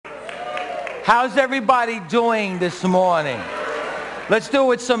How's everybody doing this morning? Let's do it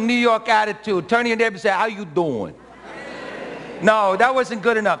with some New York attitude. Turn to your neighbor and say, how you doing? No, that wasn't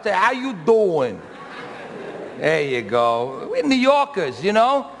good enough. Say, how you doing? There you go. We're New Yorkers, you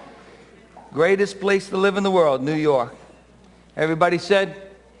know. Greatest place to live in the world, New York. Everybody said?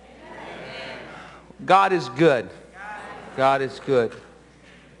 God is good. God is good.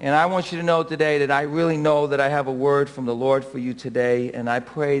 And I want you to know today that I really know that I have a word from the Lord for you today, and I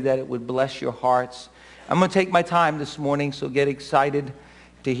pray that it would bless your hearts. I'm going to take my time this morning, so get excited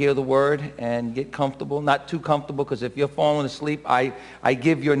to hear the word and get comfortable. Not too comfortable, because if you're falling asleep, I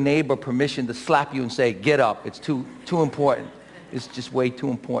give your neighbor permission to slap you and say, get up. It's too important. It's just way too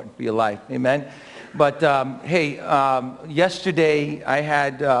important for your life. Amen? But, yesterday I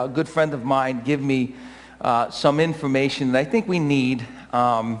had a good friend of mine give me some information that I think we need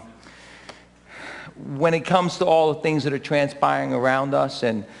when it comes to all the things that are transpiring around us.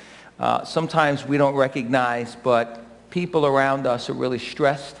 And sometimes we don't recognize, but people around us are really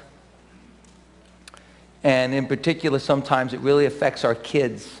stressed. And in particular, sometimes it really affects our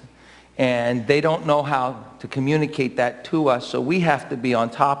kids. And they don't know how to communicate that to us. So we have to be on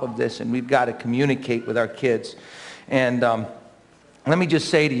top of this, and we've got to communicate with our kids. And let me just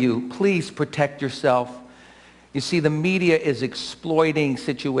say to you, please protect yourself. You see, the media is exploiting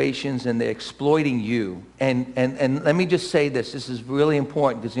situations, and they're exploiting you. And let me just say this. This is really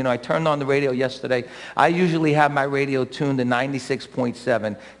important, because, you know, I turned on the radio yesterday. I usually have my radio tuned to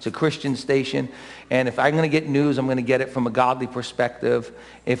 96.7. It's a Christian station. And if I'm going to get news, I'm going to get it from a godly perspective.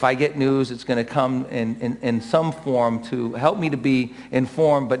 If I get news, it's going to come in some form to help me to be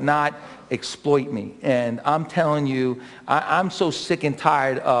informed, but not exploit me. And I'm telling you, I'm so sick and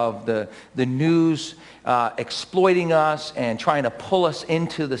tired of the news exploiting us and trying to pull us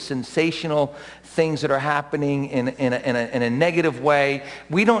into the sensational things that are happening in a negative way.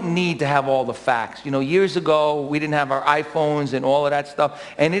 We don't need to have all the facts. You know, years ago, we didn't have our iPhones and all of that stuff,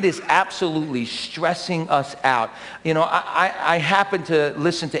 and it is absolutely stressing us out. You know, I happened to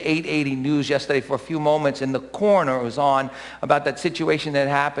listen to 880 News yesterday for a few moments, and the coroner was on about that situation that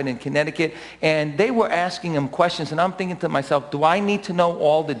happened in Connecticut, and they were asking him questions, and I'm thinking to myself, do I need to know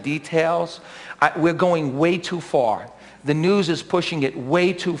all the details? We're going way too far. The news is pushing it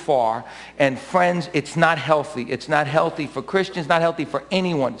way too far. And friends, it's not healthy. It's not healthy for Christians, not healthy for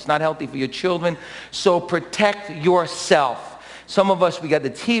anyone. It's not healthy for your children. So protect yourself. Some of us, we got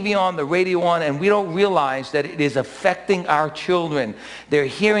the TV on, the radio on, and we don't realize that it is affecting our children. They're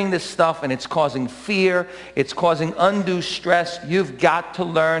hearing this stuff, and it's causing fear. It's causing undue stress. You've got to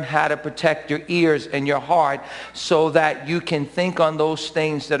learn how to protect your ears and your heart so that you can think on those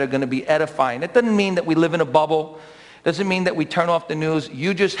things that are going to be edifying. It doesn't mean that we live in a bubble. Doesn't mean that we turn off the news.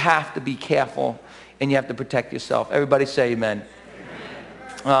 You just have to be careful, and you have to protect yourself. Everybody say amen.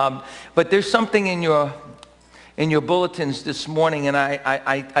 But there's something in your bulletins this morning, and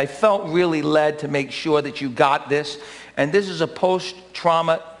I felt really led to make sure that you got this. And this is a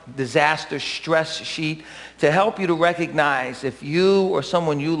post-trauma disaster stress sheet to help you to recognize if you or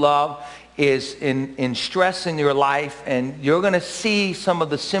someone you love is in stress in your life, and you're going to see some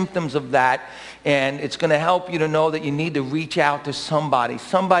of the symptoms of that. And it's going to help you to know that you need to reach out to somebody.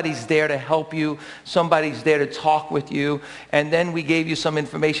 Somebody's there to help you. Somebody's there to talk with you. And then we gave you some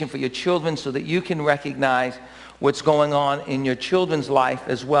information for your children so that you can recognize what's going on in your children's life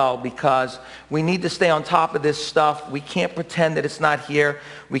as well, because we need to stay on top of this stuff. We can't pretend that it's not here.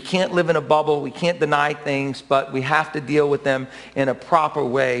 We can't live in a bubble. We can't deny things, but we have to deal with them in a proper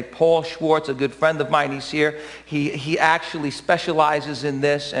way. Paul Schwartz, a good friend of mine, he's here. He actually specializes in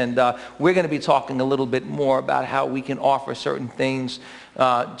this, and we're going to be talking a little bit more about how we can offer certain things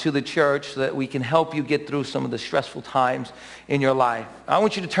to the church so that we can help you get through some of the stressful times in your life. I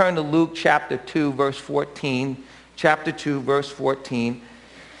want you to turn to Luke chapter 2, verse 14. Chapter 2, verse 14.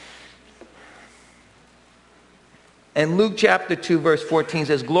 And Luke chapter 2, verse 14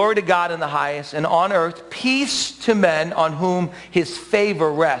 says, glory to God in the highest, and on earth peace to men on whom his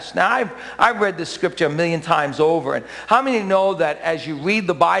favor rests. Now, I've read this scripture a million times over. And how many know that as you read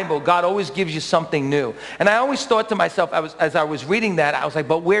the Bible, God always gives you something new? And I always thought to myself, as I was reading that, I was like,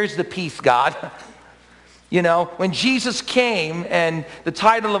 but where's the peace, God? You know, when Jesus came, and the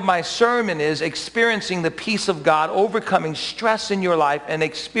title of my sermon is Experiencing the Peace of God, Overcoming Stress in Your Life and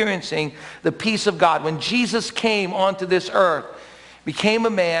Experiencing the Peace of God. When Jesus came onto this earth, became a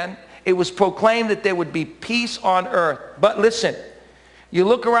man, it was proclaimed that there would be peace on earth. But listen, you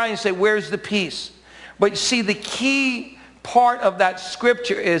look around and you say, where's the peace? But you see, the key part of that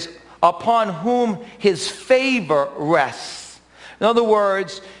scripture is upon whom his favor rests. In other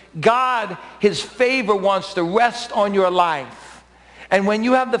words, God, his favor wants to rest on your life. And when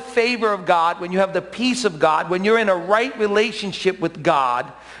you have the favor of God, when you have the peace of God, when you're in a right relationship with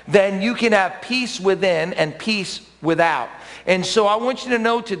God, then you can have peace within and peace without. And so I want you to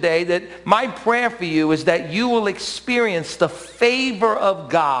know today that my prayer for you is that you will experience the favor of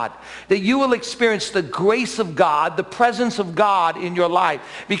God, that you will experience the grace of God, the presence of God in your life,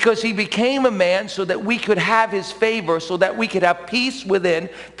 because he became a man so that we could have his favor, so that we could have peace within,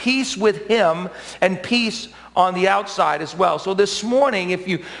 peace with him, and peace on the outside as well. So this morning, if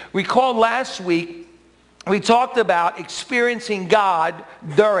you recall last week, we talked about experiencing God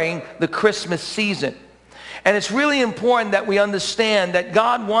during the Christmas season. And it's really important that we understand that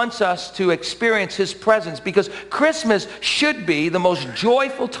God wants us to experience his presence, because Christmas should be the most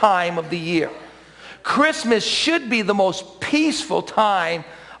joyful time of the year. Christmas should be the most peaceful time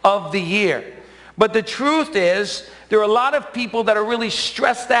of the year. But the truth is, there are a lot of people that are really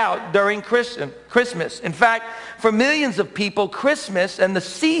stressed out during Christmas. In fact, for millions of people, Christmas and the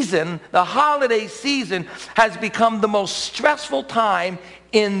season, the holiday season, has become the most stressful time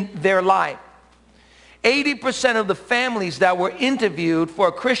in their life. 80% of the families that were interviewed for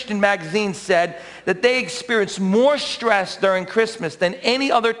a Christian magazine said that they experienced more stress during Christmas than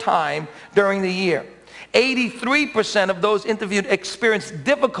any other time during the year. 83% of those interviewed experienced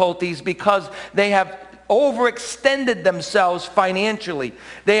difficulties because they have overextended themselves financially.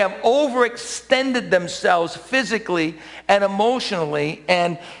 They have overextended themselves physically and emotionally,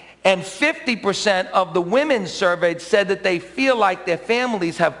 and 50% of the women surveyed said that they feel like their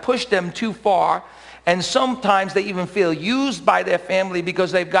families have pushed them too far. And sometimes they even feel used by their family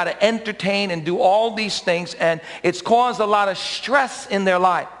because they've got to entertain and do all these things, and it's caused a lot of stress in their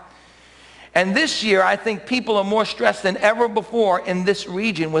life. And this year, I think people are more stressed than ever before in this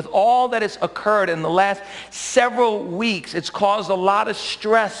region. With all that has occurred in the last several weeks, it's caused a lot of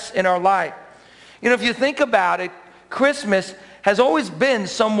stress in our life. You know, if you think about it, Christmas has always been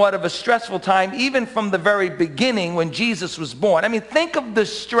somewhat of a stressful time, even from the very beginning when Jesus was born. I mean, think of the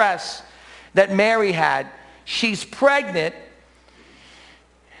stress that Mary had. She's pregnant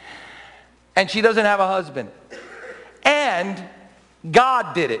and she doesn't have a husband. And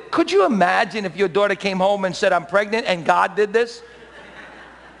God did it. Could you imagine if your daughter came home and said, "I'm pregnant," and God did this?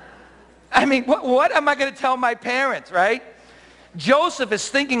 I mean, what am I going to tell my parents, right? Joseph is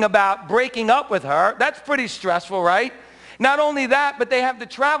thinking about breaking up with her. That's pretty stressful, right? Not only that, but they have to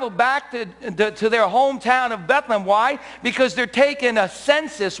travel back to their hometown of Bethlehem. Why? Because they're taking a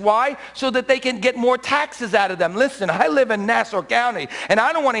census. Why? So that they can get more taxes out of them. Listen, I live in Nassau County, and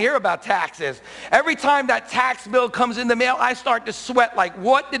I don't want to hear about taxes. Every time that tax bill comes in the mail, I start to sweat like,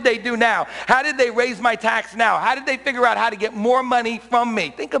 what did they do now? How did they raise my tax now? How did they figure out how to get more money from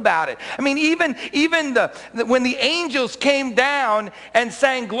me? Think about it. I mean, even when the angels came down and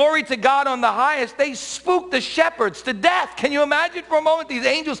sang glory to God on the highest, they spooked the shepherds to death. Can you imagine for a moment these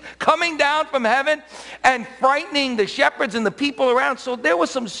angels coming down from heaven and frightening the shepherds and the people around? So there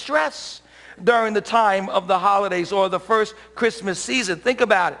was some stress during the time of the holidays or the first Christmas season. Think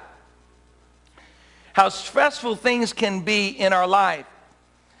about it. How stressful things can be in our life.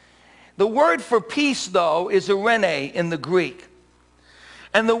 The word for peace, though, is eirene in the Greek.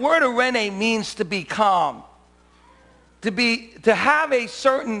 And the word eirene means to be calm. To have a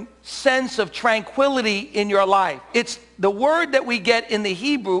certain sense of tranquility in your life. It's the word that we get in the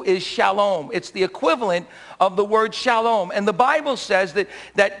Hebrew is shalom. It's the equivalent of the word shalom. And the Bible says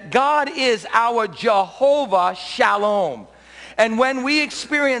that God is our Jehovah Shalom. And when we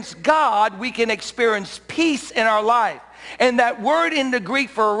experience God, we can experience peace in our life. And that word in the Greek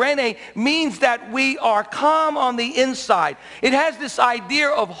for eirene means that we are calm on the inside. It has this idea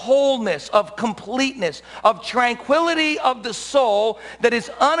of wholeness, of completeness, of tranquility of the soul that is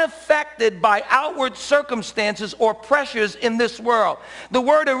unaffected by outward circumstances or pressures in this world. The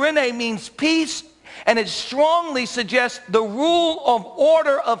word eirene means peace, and it strongly suggests the rule of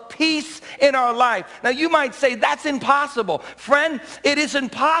order of peace in our life. Now you might say, that's impossible. Friend, it is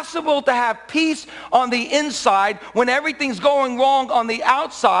impossible to have peace on the inside when everything's going wrong on the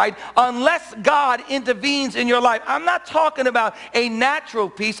outside unless God intervenes in your life. I'm not talking about a natural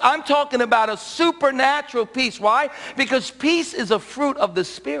peace. I'm talking about a supernatural peace. Why? Because peace is a fruit of the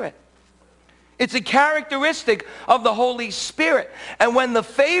Spirit. It's a characteristic of the Holy Spirit. And when the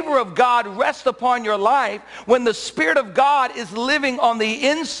favor of God rests upon your life, when the Spirit of God is living on the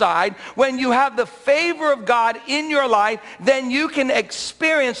inside, when you have the favor of God in your life, then you can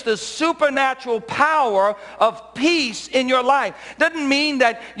experience the supernatural power of peace in your life. Doesn't mean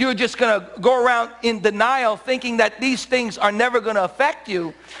that you're just going to go around in denial thinking that these things are never going to affect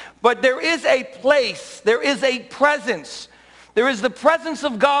you. But there is a place, there is a presence, There is the presence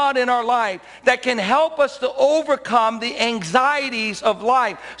of God in our life that can help us to overcome the anxieties of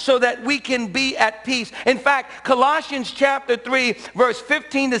life so that we can be at peace. In fact, Colossians chapter 3, verse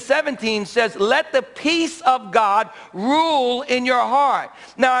 15 to 17 says, let the peace of God rule in your heart.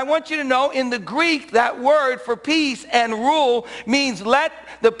 Now, I want you to know in the Greek, that word for peace and rule means let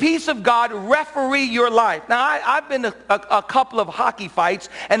the peace of God referee your life. Now, I've been to a couple of hockey fights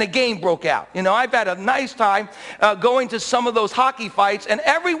and a game broke out. You know, I've had a nice time going to some of those hockey fights, and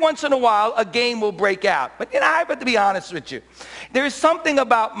every once in a while a game will break out. But you know, I have to be honest with you. There's something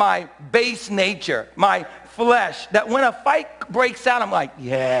about my base nature, my flesh, that when a fight breaks out, I'm like,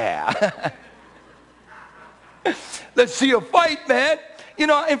 yeah. Let's see a fight, man. You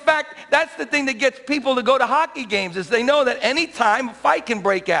know, in fact, that's the thing that gets people to go to hockey games, is they know that any time a fight can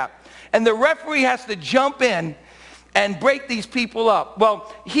break out. And the referee has to jump in and break these people up.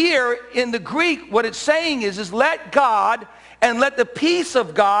 Well, here in the Greek, what it's saying is let God and let the peace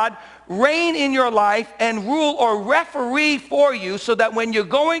of God reign in your life and rule or referee for you, so that when you're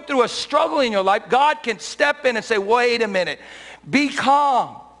going through a struggle in your life, God can step in and say, wait a minute, be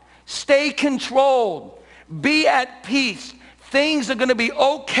calm, stay controlled, be at peace. Things are going to be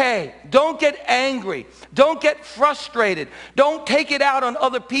okay. Don't get angry. Don't get frustrated. Don't take it out on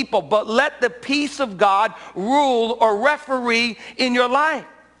other people, but let the peace of God rule or referee in your life.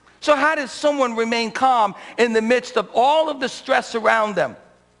 So how does someone remain calm in the midst of all of the stress around them?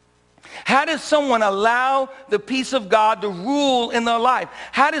 How does someone allow the peace of God to rule in their life?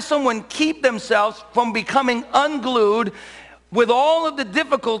 How does someone keep themselves from becoming unglued with all of the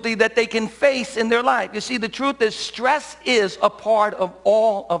difficulty that they can face in their life? You see, the truth is stress is a part of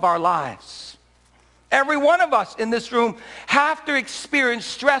all of our lives. Every one of us in this room have to experience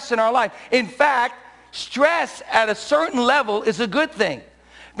stress in our life. In fact, stress at a certain level is a good thing,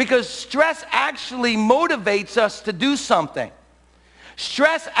 because stress actually motivates us to do something.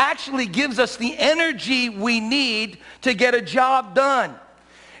 Stress actually gives us the energy we need to get a job done.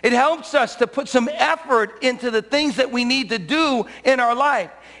 It helps us to put some effort into the things that we need to do in our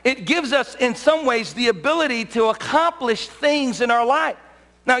life. It gives us, in some ways, the ability to accomplish things in our life.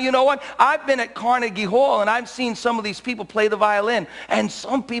 Now, you know what? I've been at Carnegie Hall, and I've seen some of these people play the violin, and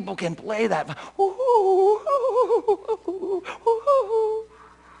some people can play that.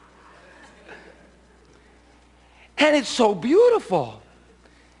 And it's so beautiful.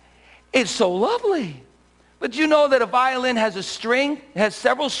 It's so lovely. But you know that a violin has a string, it has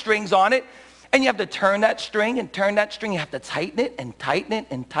several strings on it, and you have to turn that string and turn that string. You have to tighten it and tighten it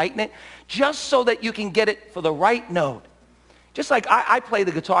and tighten it, just so that you can get it for the right note. Just like I play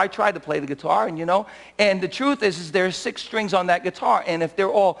the guitar. I tried to play the guitar, and you know, and the truth is there's 6 strings on that guitar, and if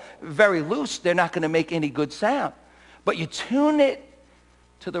they're all very loose, they're not going to make any good sound. But you tune it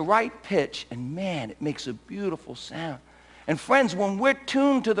to the right pitch, and man, it makes a beautiful sound. And friends, when we're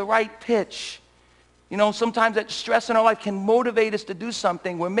tuned to the right pitch, you know, sometimes that stress in our life can motivate us to do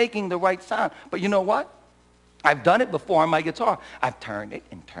something. We're making the right sound. But you know what? I've done it before on my guitar. I've turned it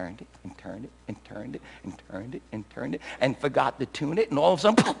and turned it and turned it and turned it and turned it and turned it and forgot to tune it, and all of a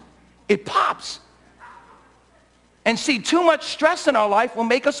sudden, it pops. And see, too much stress in our life will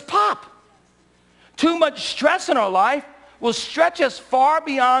make us pop. Too much stress in our life will stretch us far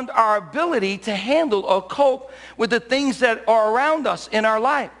beyond our ability to handle or cope with the things that are around us in our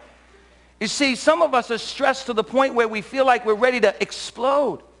life. You see, some of us are stressed to the point where we feel like we're ready to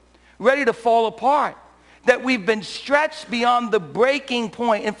explode, ready to fall apart, that we've been stretched beyond the breaking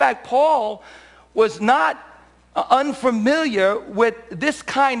point. In fact, Paul was not unfamiliar with this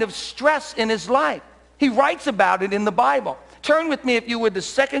kind of stress in his life. He writes about it in the Bible. Turn with me, if you would, to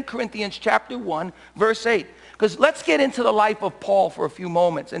 2 Corinthians chapter 1, verse 8. Because let's get into the life of Paul for a few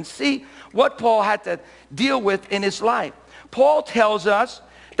moments and see what Paul had to deal with in his life. Paul tells us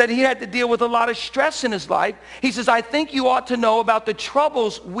that he had to deal with a lot of stress in his life. He says, I think you ought to know about the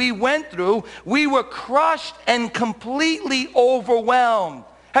troubles we went through. We were crushed and completely overwhelmed.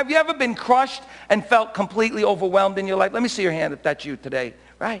 Have you ever been crushed and felt completely overwhelmed in your life? Let me see your hand if that's you today,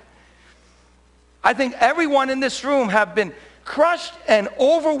 right? I think everyone in this room have been crushed and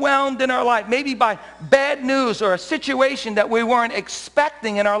overwhelmed in our life, maybe by bad news or a situation that we weren't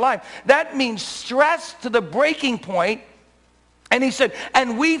expecting in our life. That means stress to the breaking point. And he said,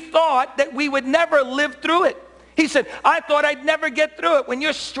 and we thought that we would never live through it. He said, I thought I'd never get through it. When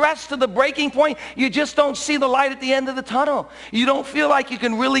you're stressed to the breaking point, you just don't see the light at the end of the tunnel. You don't feel like you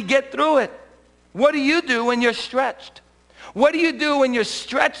can really get through it. What do you do when you're stretched? What do you do when you're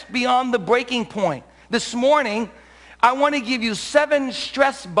stretched beyond the breaking point? This morning, I want to give you 7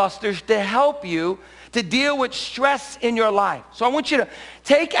 stress busters to help you to deal with stress in your life. So I want you to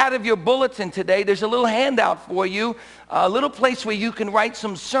take out of your bulletin today, there's a little handout for you, a little place where you can write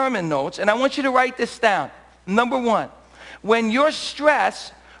some sermon notes, and I want you to write this down. Number 1, when you're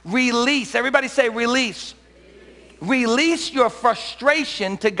stressed, release. Everybody say release. Release your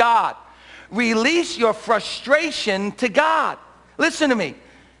frustration to God. Release your frustration to God. Listen to me.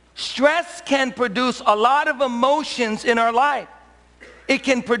 Stress can produce a lot of emotions in our life. It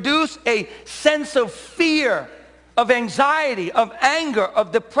can produce a sense of fear, of anxiety, of anger,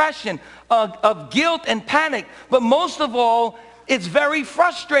 of depression, of guilt and panic. But most of all, it's very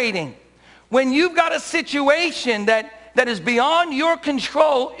frustrating. When you've got a situation that is beyond your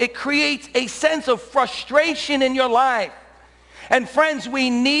control, it creates a sense of frustration in your life. And friends, we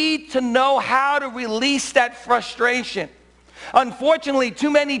need to know how to release that frustration. Unfortunately,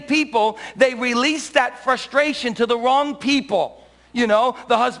 too many people, they release that frustration to the wrong people. You know,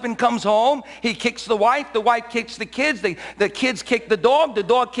 the husband comes home, he kicks the wife kicks the kids kick the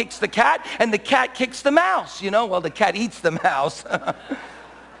dog kicks the cat, and the cat kicks the mouse. You know, well, the cat eats the mouse.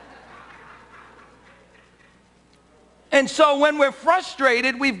 And so when we're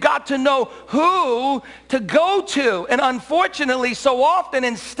frustrated, we've got to know who to go to. And unfortunately, so often,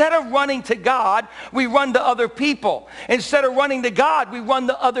 instead of running to God, we run to other people. Instead of running to God, we run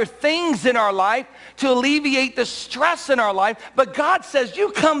to other things in our life to alleviate the stress in our life. But God says,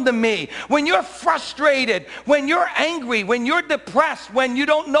 you come to me. When you're frustrated, when you're angry, when you're depressed, when you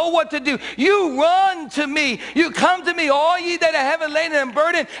don't know what to do, you run to me. You come to me, all ye that are heavy laden and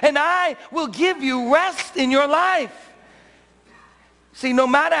burdened, and I will give you rest in your life. See, no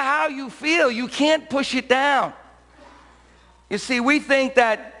matter how you feel, you can't push it down. You see, we think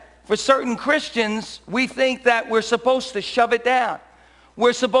that for certain Christians, we think that we're supposed to shove it down.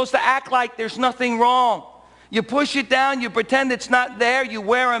 We're supposed to act like there's nothing wrong. You push it down, you pretend it's not there, you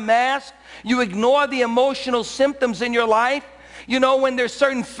wear a mask, you ignore the emotional symptoms in your life. You know, when there's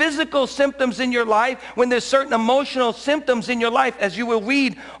certain physical symptoms in your life, when there's certain emotional symptoms in your life, as you will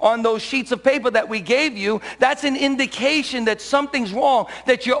read on those sheets of paper that we gave you, that's an indication that something's wrong,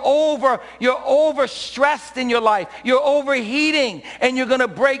 that you're overstressed in your life, you're overheating, and you're going to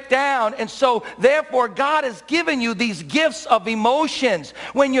break down. And so, therefore, God has given you these gifts of emotions.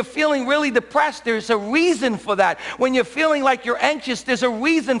 When you're feeling really depressed, there's a reason for that. When you're feeling like you're anxious, there's a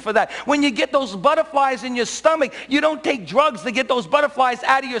reason for that. When you get those butterflies in your stomach, you don't take drugs to get those butterflies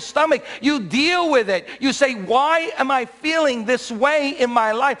out of your stomach. You deal with it. You say, why am I feeling this way in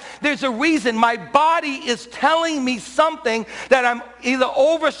my life? There's a reason. My body is telling me something, that I'm either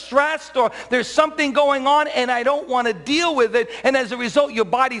overstressed or there's something going on and I don't want to deal with it. And as a result, your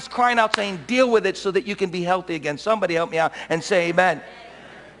body's crying out saying, deal with it so that you can be healthy again. Somebody help me out and say amen.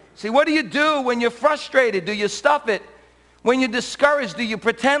 See, what do you do when you're frustrated? Do you stuff it? When you're discouraged, do you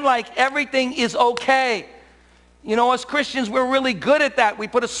pretend like everything is okay? You know, as Christians, we're really good at that. We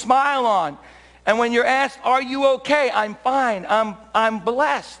put a smile on. And when you're asked, are you okay? I'm fine. I'm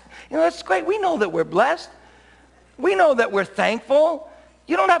blessed. You know, that's great. We know that we're blessed. We know that we're thankful.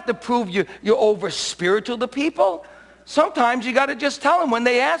 You don't have to prove you're over spiritual to people. Sometimes you got to just tell them when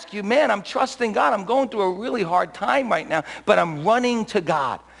they ask you, man, I'm trusting God. I'm going through a really hard time right now, but I'm running to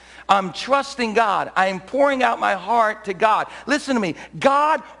God. I'm trusting God. I'm pouring out my heart to God. Listen to me.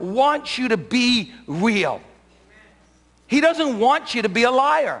 God wants you to be real. He doesn't want you to be a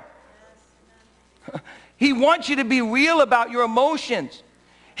liar. He wants you to be real about your emotions.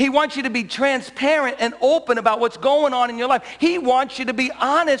 He wants you to be transparent and open about what's going on in your life. He wants you to be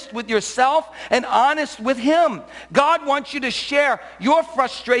honest with yourself and honest with Him. God wants you to share your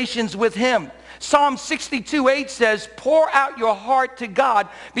frustrations with Him. Psalm 62:8 says, pour out your heart to God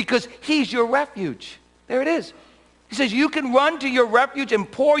because He's your refuge. There it is. He says you can run to your refuge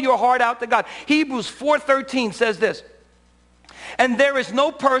and pour your heart out to God. Hebrews 4:13 says this, and there is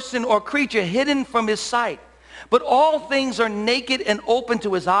no person or creature hidden from His sight, but all things are naked and open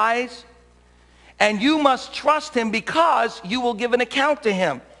to His eyes, and you must trust Him because you will give an account to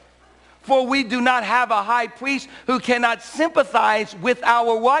Him. For we do not have a high priest who cannot sympathize with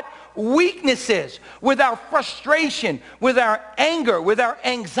our what? Weaknesses, with our frustration, with our anger, with our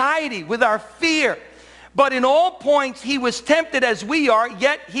anxiety, with our fear. But in all points He was tempted as we are,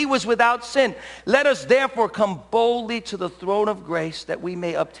 yet He was without sin. Let us therefore come boldly to the throne of grace that we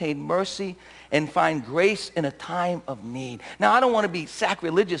may obtain mercy and find grace in a time of need. Now, I don't want to be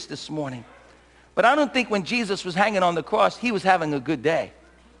sacrilegious this morning, but I don't think when Jesus was hanging on the cross, He was having a good day.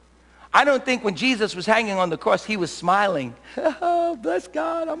 I don't think when Jesus was hanging on the cross, He was smiling. Oh, bless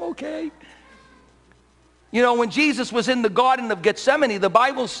God, I'm okay. You know, when Jesus was in the Garden of Gethsemane, the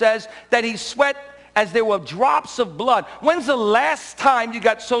Bible says that He sweat as there were drops of blood. When's the last time you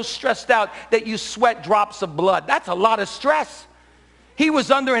got so stressed out that you sweat drops of blood? That's a lot of stress. He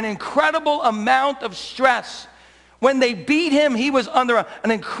was under an incredible amount of stress. When they beat him, he was under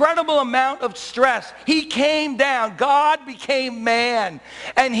an incredible amount of stress. He came down. God became man.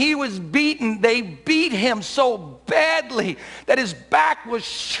 And he was beaten. They beat him so badly that his back was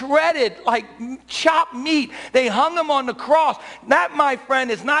shredded like chopped meat. They hung him on the cross. That, my friend,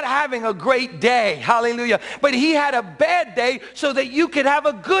 is not having a great day. Hallelujah. But he had a bad day so that you could have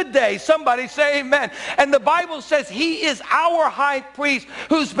a good day. Somebody say amen. And the Bible says he is our high priest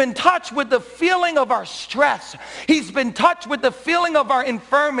who's been touched with the feeling of our stress. He's been touched with the feeling of our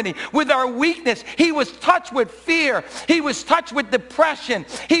infirmity, with our weakness. He was touched with fear. He was touched with depression.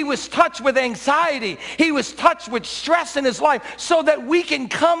 He was touched with anxiety. He was touched with stress in his life so that we can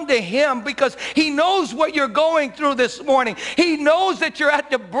come to him because he knows what you're going through this morning. He knows that you're at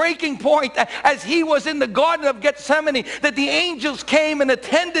the breaking point as he was in the Garden of Gethsemane, that the angels came and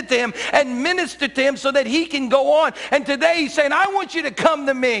attended to him and ministered to him so that he can go on. And today he's saying, I want you to come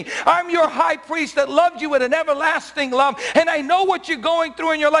to me. I'm your high priest that loved you with an everlasting love, and I know what you're going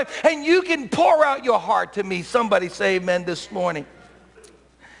through in your life, and you can pour out your heart to me. Somebody say amen this morning.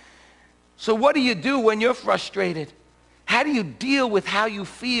 So what do you do when you're frustrated? How do you deal with how you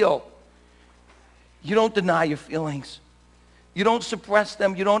feel? You don't deny your feelings. You don't suppress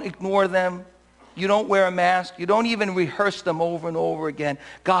them. You don't ignore them. You don't wear a mask. You don't even rehearse them over and over again.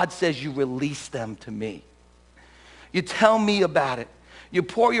 God says you release them to me. You tell me about it. You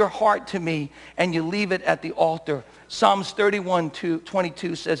pour your heart to me and you leave it at the altar. Psalms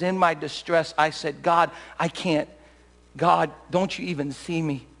 31:22 says, in my distress, I said, God, I can't. God, don't you even see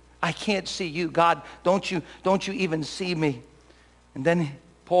me? I can't see you. God, don't you even see me? And then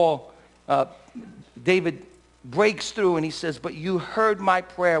David breaks through and he says, but you heard my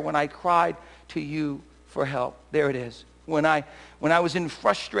prayer when I cried to you for help. There it is. When I was in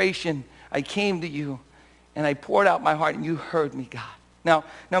frustration, I came to you and I poured out my heart and you heard me, God. Now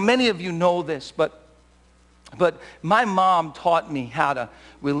many of you know this, but my mom taught me how to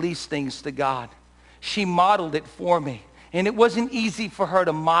release things to God. She modeled it for me. And it wasn't easy for her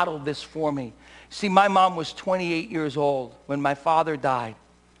to model this for me. See, my mom was 28 years old when my father died.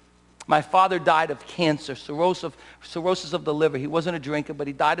 My father died of cancer, cirrhosis of the liver. He wasn't a drinker, but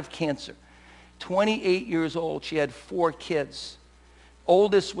he died of cancer. 28 years old. She had 4 kids.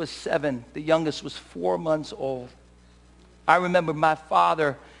 Oldest was 7. The youngest was 4 months old. I remember my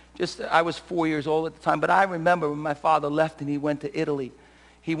father, I was 4 years old at the time, but I remember when my father left and he went to Italy.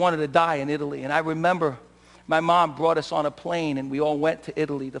 He wanted to die in Italy. And I remember my mom brought us on a plane and we all went to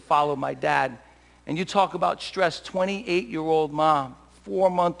Italy to follow my dad. And you talk about stress, 28-year-old mom,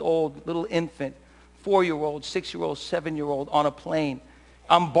 4-month-old little infant, 4-year-old, 6-year-old, 7-year-old on a plane.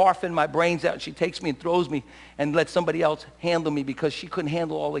 I'm barfing my brains out. She takes me and throws me and lets somebody else handle me because she couldn't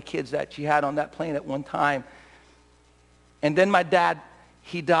handle all the kids that she had on that plane at one time. And then my dad,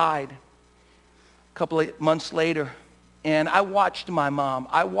 he died a couple of months later. And I watched my mom.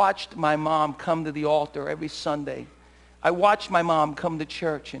 I watched my mom come to the altar every Sunday. I watched my mom come to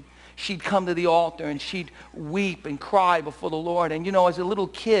church, and she'd come to the altar, and she'd weep and cry before the Lord. And, you know, as a little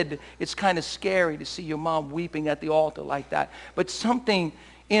kid, it's kind of scary to see your mom weeping at the altar like that. But something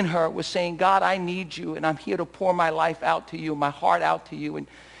in her was saying, God, I need you, and I'm here to pour my life out to you, my heart out to you.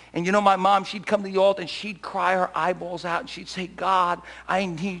 And you know, my mom, she'd come to the altar and she'd cry her eyeballs out and she'd say, God, I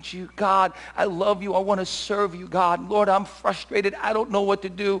need you. God, I love you. I want to serve you, God. Lord, I'm frustrated. I don't know what to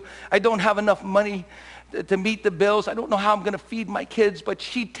do. I don't have enough money to meet the bills. I don't know how I'm going to feed my kids. But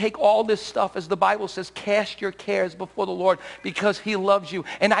she'd take all this stuff, as the Bible says, cast your cares before the Lord because he loves you.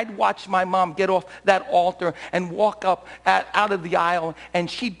 And I'd watch my mom get off that altar and walk up out of the aisle, and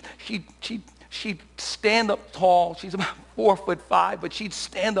she'd stand up tall. She's about 4'5", but she'd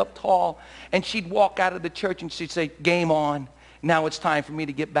stand up tall and she'd walk out of the church and she'd say, game on. Now it's time for me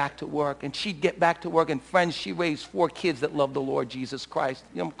to get back to work. And she'd get back to work. And friends, she raised 4 kids that loved the Lord Jesus Christ.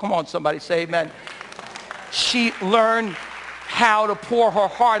 You know, come on, somebody say amen. She learned how to pour her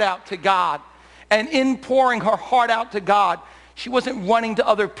heart out to God. And in pouring her heart out to God, she wasn't running to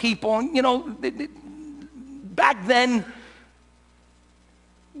other people. And, you know, back then,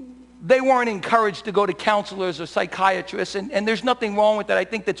 they weren't encouraged to go to counselors or psychiatrists, and there's nothing wrong with that. I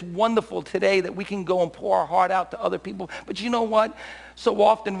think that's wonderful today that we can go and pour our heart out to other people. But you know what? So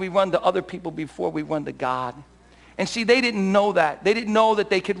often we run to other people before we run to God. And see, they didn't know that. They didn't know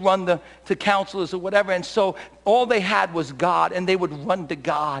that they could run to counselors or whatever. And so all they had was God, and they would run to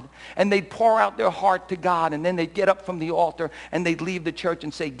God. And they'd pour out their heart to God, and then they'd get up from the altar, and they'd leave the church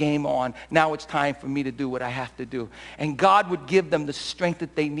and say, game on. Now it's time for me to do what I have to do. And God would give them the strength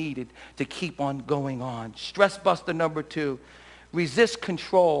that they needed to keep on going on. Stress buster number 2, resist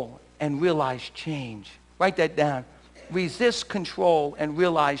control and realize change. Write that down. Resist control and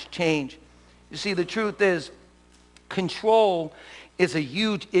realize change. You see, the truth is, control is a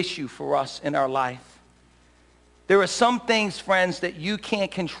huge issue for us in our life. There are some things, friends, that you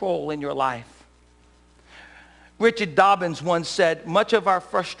can't control in your life. Richard Dobbins once said, much of our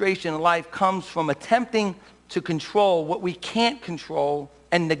frustration in life comes from attempting to control what we can't control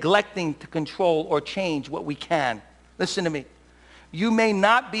and neglecting to control or change what we can. Listen to me. You may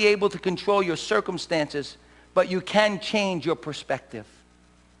not be able to control your circumstances, but you can change your perspective.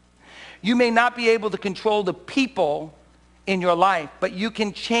 You may not be able to control the people in your life, but you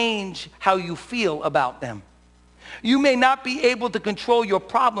can change how you feel about them. You may not be able to control your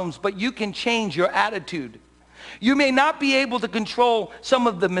problems, but you can change your attitude. You may not be able to control some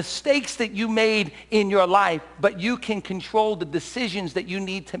of the mistakes that you made in your life, but you can control the decisions that you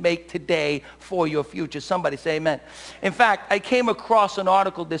need to make today for your future. Somebody say amen. In fact, I came across an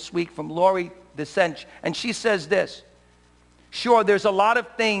article this week from Lori DeSench, and she says this: sure, there's a lot of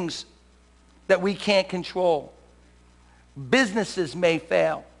things that we can't control. Businesses may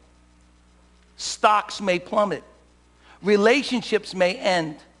fail. Stocks may plummet. Relationships may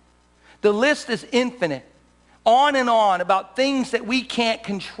end. The list is infinite. On and on about things that we can't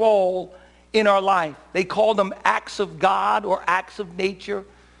control in our life. They call them acts of God or acts of nature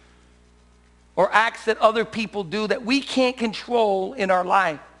or acts that other people do that we can't control in our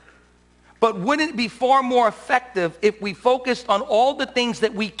life. But wouldn't it be far more effective if we focused on all the things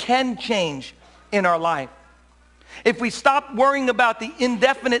that we can change in our life? If we stop worrying about the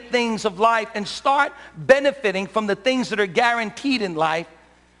indefinite things of life and start benefiting from the things that are guaranteed in life,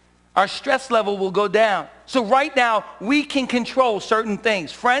 our stress level will go down. So right now, we can control certain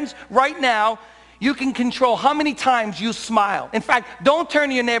things. Friends, right now, you can control how many times you smile. In fact, don't turn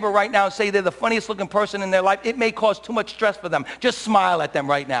to your neighbor right now and say they're the funniest looking person in their life. It may cause too much stress for them. Just smile at them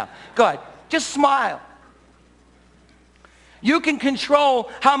right now. Go ahead. Just smile. You can control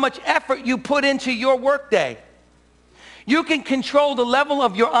how much effort you put into your workday. You can control the level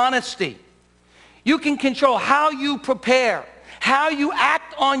of your honesty. You can control how you prepare, how you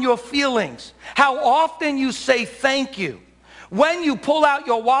act on your feelings, how often you say thank you, when you pull out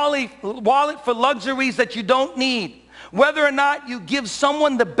your wallet for luxuries that you don't need, whether or not you give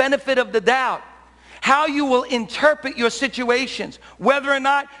someone the benefit of the doubt, how you will interpret your situations, whether or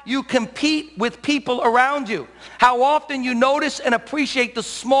not you compete with people around you, how often you notice and appreciate the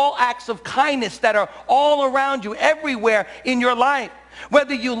small acts of kindness that are all around you, everywhere in your life,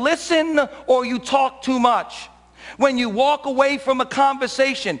 whether you listen or you talk too much, when you walk away from a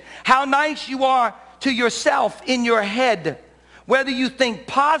conversation, how nice you are to yourself in your head, whether you think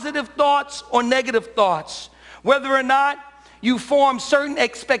positive thoughts or negative thoughts, whether or not you form certain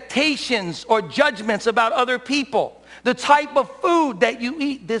expectations or judgments about other people, the type of food that you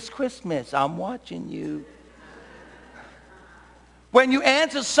eat this Christmas. I'm watching you. When you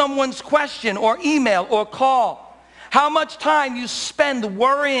answer someone's question or email or call, how much time you spend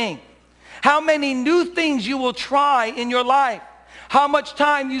worrying, how many new things you will try in your life, how much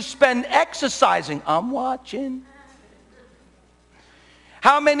time you spend exercising. I'm watching.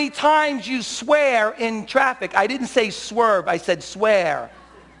 How many times you swear in traffic. I didn't say swerve, I said swear.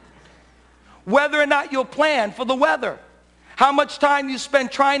 Whether or not you'll plan for the weather. How much time you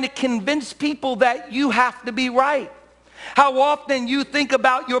spend trying to convince people that you have to be right. How often you think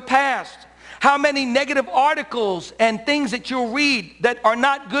about your past. How many negative articles and things that you'll read that are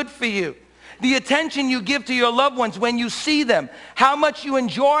not good for you. The attention you give to your loved ones when you see them. How much you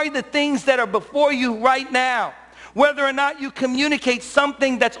enjoy the things that are before you right now. Whether or not you communicate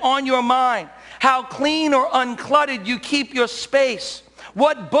something that's on your mind, how clean or uncluttered you keep your space,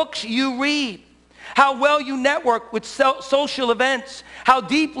 what books you read, how well you network with social events, how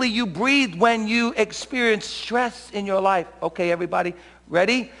deeply you breathe when you experience stress in your life. Okay, everybody,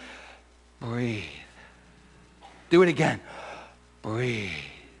 ready? Breathe. Do it again. Breathe.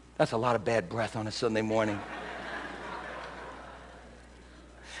 That's a lot of bad breath on a Sunday morning.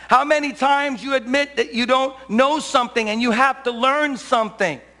 How many times you admit that you don't know something and you have to learn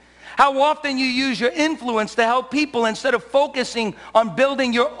something? How often you use your influence to help people instead of focusing on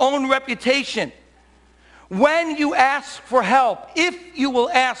building your own reputation? When you ask for help, if you will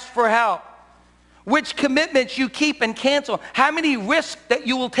ask for help, which commitments you keep and cancel, how many risks that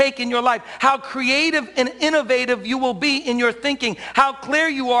you will take in your life, how creative and innovative you will be in your thinking, how clear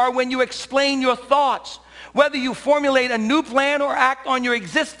you are when you explain your thoughts, whether you formulate a new plan or act on your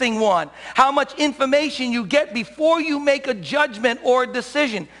existing one, how much information you get before you make a judgment or a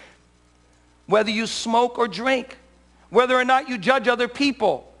decision, whether you smoke or drink, whether or not you judge other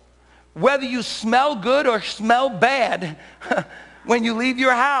people, whether you smell good or smell bad when you leave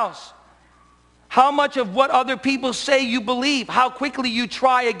your house, how much of what other people say you believe, how quickly you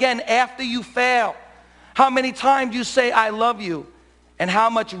try again after you fail, how many times you say, I love you, and how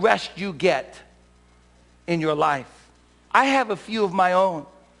much rest you get in your life. I have a few of my own.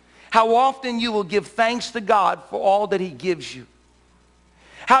 How often you will give thanks to God for all that he gives you.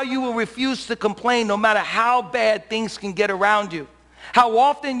 How you will refuse to complain no matter how bad things can get around you. How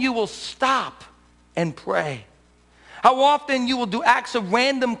often you will stop and pray. How often you will do acts of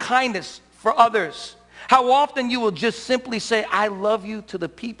random kindness for others. How often you will just simply say, I love you to the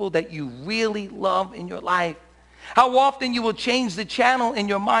people that you really love in your life. How often you will change the channel in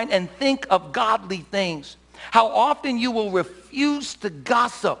your mind and think of godly things. How often you will refuse to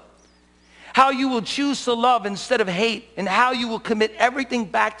gossip. How you will choose to love instead of hate. And how you will commit everything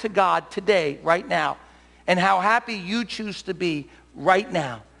back to God today, right now. And how happy you choose to be right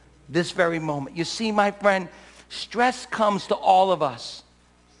now, this very moment. You see, my friend, stress comes to all of us.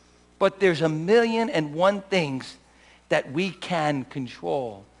 But there's 1,000,001 things that we can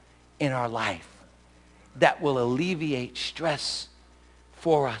control in our life that will alleviate stress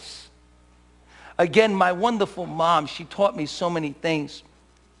for us. Again, my wonderful mom, she taught me so many things.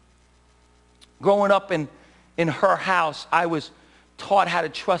 Growing up in her house, I was taught how to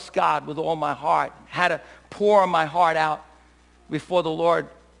trust God with all my heart, how to pour my heart out before the Lord.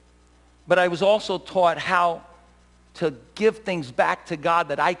 But I was also taught how to give things back to God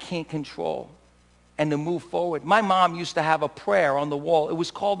that I can't control and to move forward. My mom used to have a prayer on the wall. It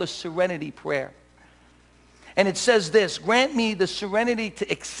was called the Serenity Prayer. And it says this, grant me the serenity to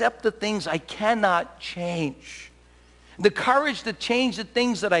accept the things I cannot change, the courage to change the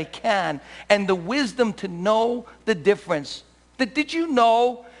things that I can, and the wisdom to know the difference. Did you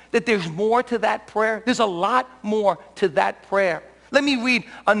know that there's more to that prayer? There's a lot more to that prayer. Let me read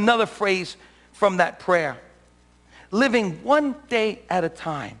another phrase from that prayer. Living one day at a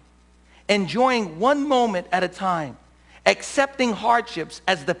time, enjoying one moment at a time, accepting hardships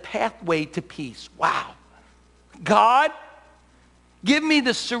as the pathway to peace. Wow. God, give me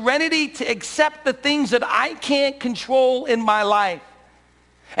the serenity to accept the things that I can't control in my life.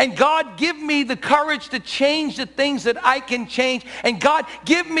 And God, give me the courage to change the things that I can change. And God,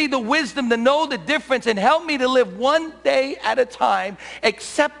 give me the wisdom to know the difference and help me to live one day at a time,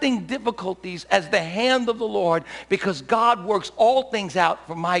 accepting difficulties as the hand of the Lord, because God works all things out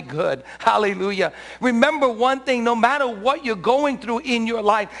for my good. Hallelujah. Remember one thing, no matter what you're going through in your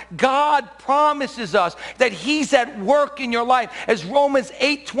life, God promises us that he's at work in your life. As Romans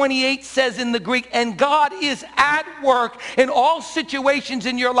 8:28 says in the Greek, and God is at work in all situations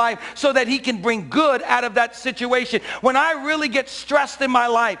in your life so that he can bring good out of that situation. When I really get stressed in my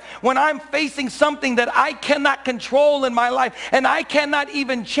life, when I'm facing something that I cannot control in my life and I cannot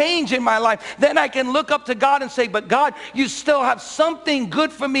even change in my life, then I can look up to God and say, but God, you still have something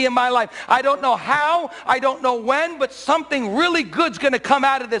good for me in my life. I don't know how, I don't know when, but something really good's going to come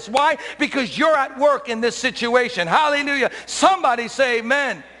out of this. Why? Because you're at work in this situation. Hallelujah. Somebody say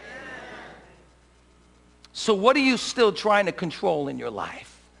amen. So what are you still trying to control in your life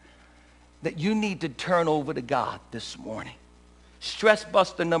that you need to turn over to God this morning? Stress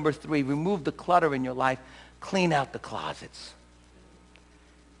buster number 3, remove the clutter in your life, clean out the closets.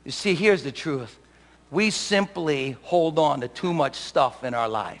 You see, here's the truth. We simply hold on to too much stuff in our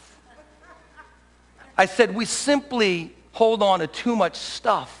life. I said we simply hold on to too much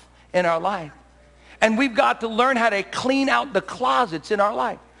stuff in our life. And we've got to learn how to clean out the closets in our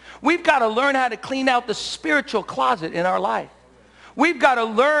life. We've got to learn how to clean out the spiritual closet in our life. We've got to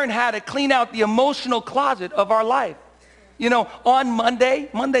learn how to clean out the emotional closet of our life. You know, on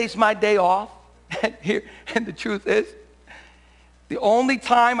Monday's my day off. And the truth is, the only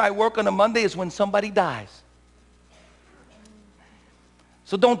time I work on a Monday is when somebody dies.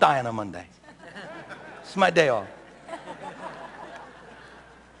 So don't die on a Monday. It's my day off.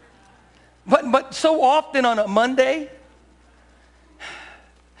 But so often on a Monday,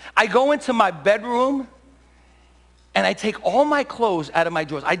 I go into my bedroom and I take all my clothes out of my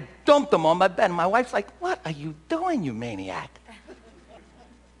drawers. I dump them on my bed. And my wife's like, what are you doing, you maniac?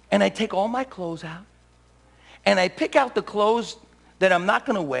 And I take all my clothes out and I pick out the clothes that I'm not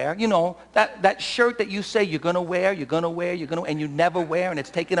going to wear. You know, that shirt that you say you're going to wear, and you never wear, and it's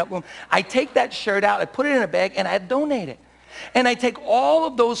taking up room. I take that shirt out, I put it in a bag, and I donate it. And I take all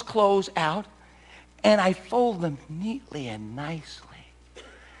of those clothes out, and I fold them neatly and nicely.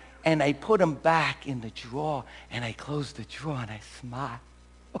 And I put them back in the drawer, and I close the drawer, and I smile.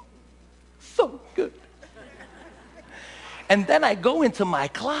 Oh, so good. And then I go into my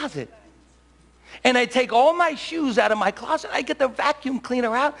closet, and I take all my shoes out of my closet. I get the vacuum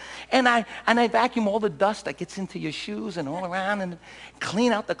cleaner out, and I vacuum all the dust that gets into your shoes and all around, and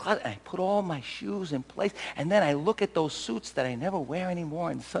clean out the closet. And I put all my shoes in place, and then I look at those suits that I never wear anymore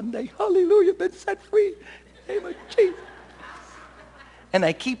on Sunday. Hallelujah, been set free. In the name of Jesus. And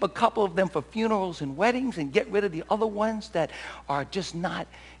I keep a couple of them for funerals and weddings, and get rid of the other ones that are just not,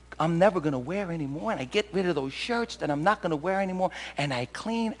 I'm never going to wear anymore. And I get rid of those shirts that I'm not going to wear anymore. And I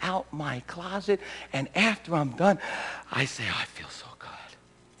clean out my closet. And after I'm done, I say, oh, I feel so good.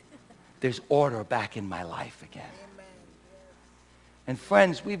 There's order back in my life again. And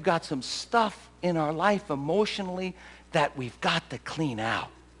friends, we've got some stuff in our life emotionally that we've got to clean out.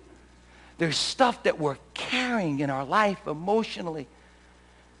 There's stuff that we're carrying in our life emotionally.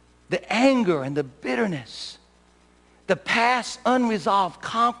 The anger and the bitterness, the past unresolved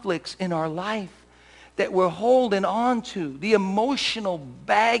conflicts in our life that we're holding on to, the emotional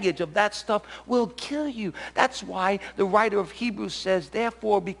baggage of that stuff will kill you. That's why the writer of Hebrews says,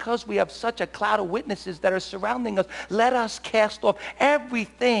 therefore, because we have such a cloud of witnesses that are surrounding us, let us cast off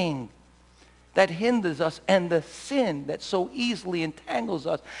everything that hinders us and the sin that so easily entangles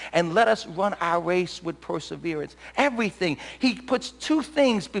us, and let us run our race with perseverance. Everything. He puts two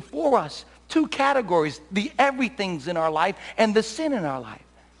things before us, two categories, the everythings in our life and the sin in our life.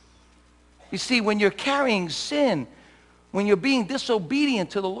 You see, when you're carrying sin, when you're being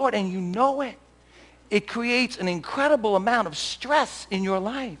disobedient to the Lord and you know it, it creates an incredible amount of stress in your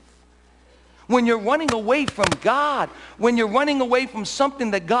life. When you're running away from God, when you're running away from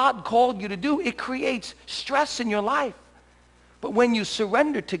something that God called you to do, it creates stress in your life. But when you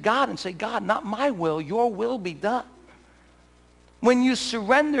surrender to God and say, God, not my will, your will be done. When you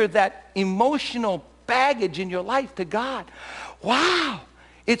surrender that emotional baggage in your life to God, wow,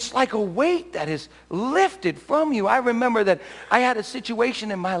 it's like a weight that is lifted from you. I remember that I had a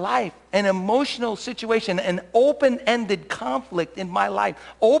situation in my life, an emotional situation, an open-ended conflict in my life.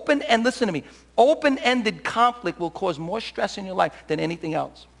 Listen to me, open-ended conflict will cause more stress in your life than anything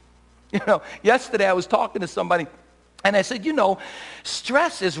else. You know, yesterday I was talking to somebody, and I said, you know,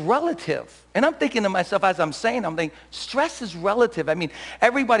 stress is relative. And I'm thinking to myself as I'm saying, I'm thinking, stress is relative. I mean,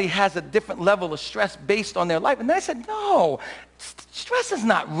 everybody has a different level of stress based on their life. And then I said, no, stress is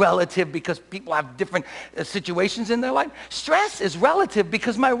not relative because people have different situations in their life. Stress is relative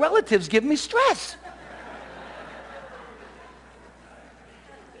because my relatives give me stress.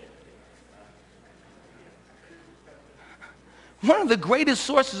 One of the greatest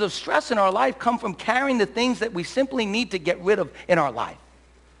sources of stress in our life come from carrying the things that we simply need to get rid of in our life.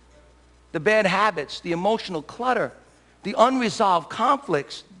 The bad habits, the emotional clutter, the unresolved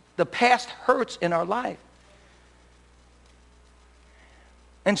conflicts, the past hurts in our life.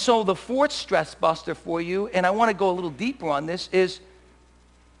 And so the fourth stress buster for you, and I want to go a little deeper on this, is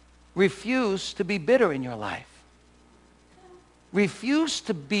refuse to be bitter in your life. Refuse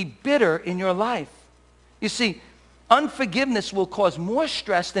to be bitter in your life. You see, unforgiveness will cause more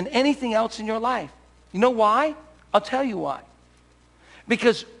stress than anything else in your life. You know why? I'll tell you why.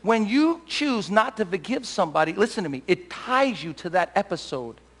 Because when you choose not to forgive somebody, listen to me, it ties you to that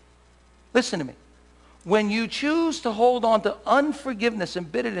episode. Listen to me. When you choose to hold on to unforgiveness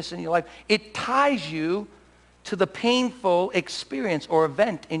and bitterness in your life, it ties you to the painful experience or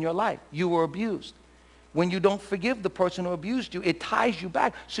event in your life. You were abused. When you don't forgive the person who abused you, it ties you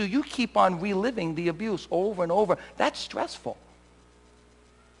back. So you keep on reliving the abuse over and over. That's stressful.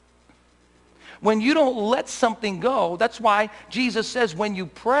 When you don't let something go, that's why Jesus says when you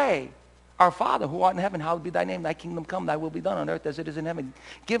pray, our Father who art in heaven, hallowed be thy name, thy kingdom come, thy will be done on earth as it is in heaven.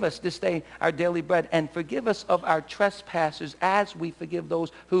 Give us this day our daily bread, and forgive us of our trespasses as we forgive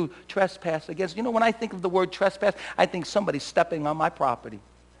those who trespass against us. You know, when I think of the word trespass, I think somebody stepping on my property.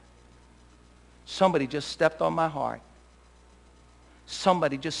 Somebody just stepped on my heart.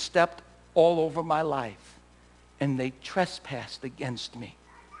 Somebody just stepped all over my life, and they trespassed against me.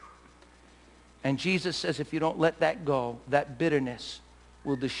 And Jesus says if you don't let that go, that bitterness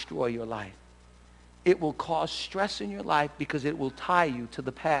will destroy your life. It will cause stress in your life because it will tie you to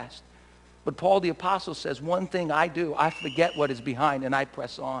the past. But Paul the Apostle says, one thing I do, I forget what is behind and I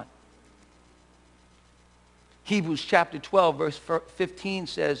press on. Hebrews chapter 12, verse 15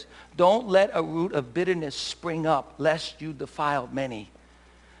 says, don't let a root of bitterness spring up, lest you defile many,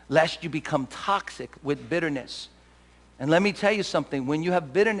 lest you become toxic with bitterness. And let me tell you something. When you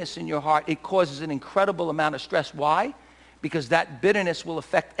have bitterness in your heart, it causes an incredible amount of stress. Why? Because that bitterness will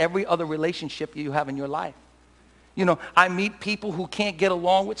affect every other relationship you have in your life. You know, I meet people who can't get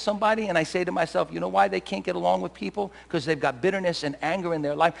along with somebody, and I say to myself, you know why they can't get along with people? Because they've got bitterness and anger in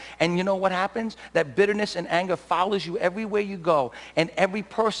their life. And you know what happens? That bitterness and anger follows you everywhere you go, and every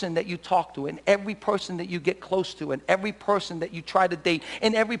person that you talk to, and every person that you get close to, and every person that you try to date,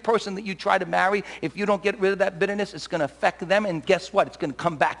 and every person that you try to marry. If you don't get rid of that bitterness, it's going to affect them, and guess what? It's going to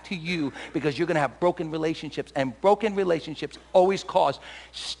come back to you, because you're going to have broken relationships, and broken relationships always cause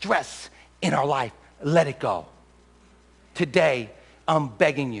stress in our life. Let it go. Today, I'm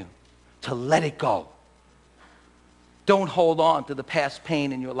begging you to let it go. Don't hold on to the past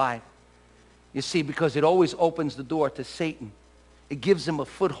pain in your life. You see, because it always opens the door to Satan. It gives him a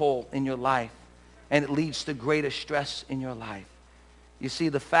foothold in your life, and it leads to greater stress in your life. You see,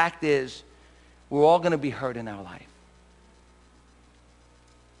 the fact is, we're all going to be hurt in our life.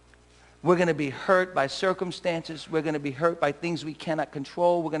 We're going to be hurt by circumstances. We're going to be hurt by things we cannot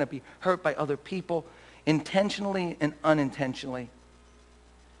control. We're going to be hurt by other people. Intentionally and unintentionally,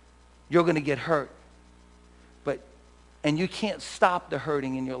 you're going to get hurt. And you can't stop the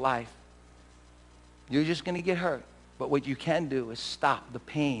hurting in your life. You're just going to get hurt. But what you can do is stop the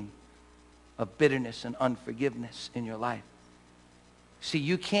pain of bitterness and unforgiveness in your life. See,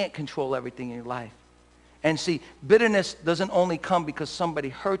 you can't control everything in your life. And see, bitterness doesn't only come because somebody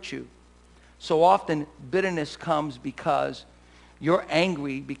hurt you. So often, bitterness comes because you're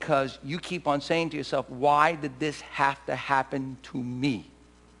angry because you keep on saying to yourself, why did this have to happen to me?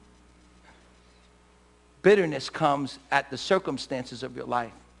 Bitterness comes at the circumstances of your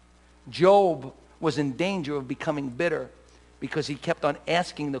life. Job was in danger of becoming bitter because he kept on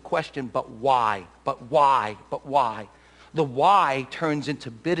asking the question, but why? But why? But why? The why turns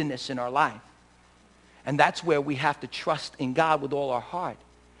into bitterness in our life. And that's where we have to trust in God with all our heart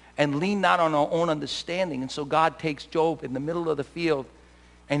and lean not on our own understanding. And so God takes Job in the middle of the field,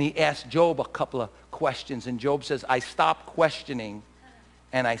 and he asks Job a couple of questions. And Job says, I stop questioning,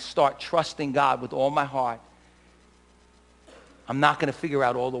 and I start trusting God with all my heart. I'm not going to figure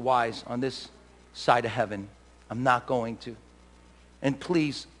out all the whys on this side of heaven. I'm not going to. And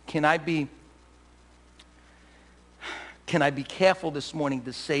please, can I be careful this morning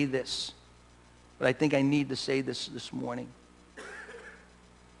to say this? But I think I need to say this morning.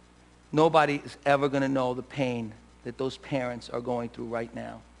 Nobody is ever going to know the pain that those parents are going through right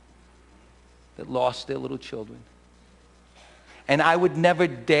now that lost their little children. And I would never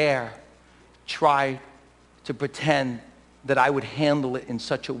dare try to pretend that I would handle it in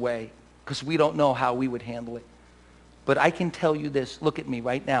such a way, because we don't know how we would handle it. But I can tell you this. Look at me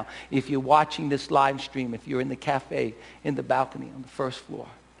right now. If you're watching this live stream, if you're in the cafe, in the balcony, on the first floor,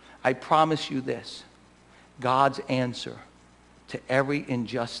 I promise you this. God's answer to every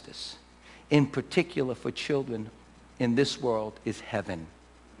injustice, in particular for children in this world, is heaven.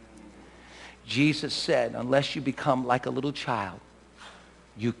 Jesus said, unless you become like a little child,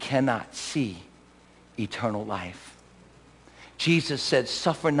 you cannot see eternal life. Jesus said,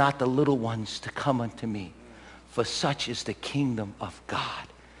 suffer not the little ones to come unto me, for such is the kingdom of God.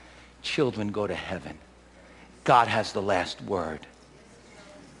 Children go to heaven. God has the last word.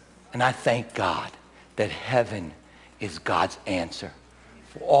 And I thank God that heaven is God's answer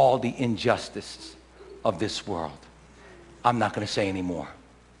for all the injustices of this world. I'm not going to say any more.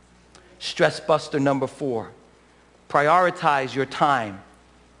 Stress buster number 4. Prioritize your time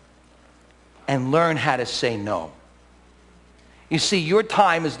and learn how to say no. You see, your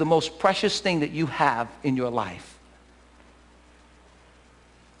time is the most precious thing that you have in your life.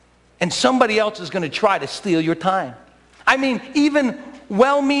 And somebody else is going to try to steal your time. I mean, even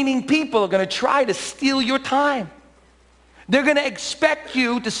well-meaning people are going to try to steal your time. They're going to expect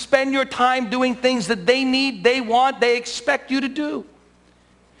you to spend your time doing things that they need, they want, they expect you to do.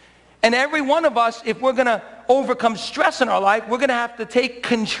 And every one of us, if we're going to overcome stress in our life, we're going to have to take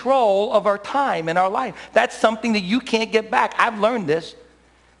control of our time in our life. That's something that you can't get back. I've learned this.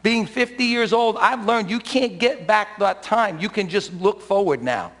 Being 50 years old, I've learned you can't get back that time. You can just look forward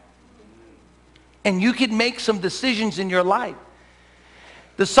now. And you can make some decisions in your life.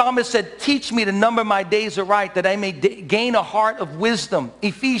 The psalmist said, teach me to number my days aright, that I may gain a heart of wisdom.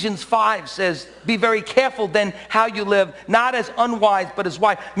 Ephesians 5 says, be very careful then how you live, not as unwise, but as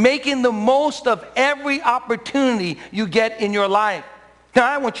wise, making the most of every opportunity you get in your life. Now,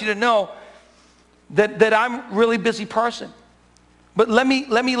 I want you to know that I'm a really busy person. But let me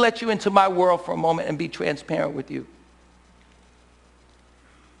let you into my world for a moment and be transparent with you.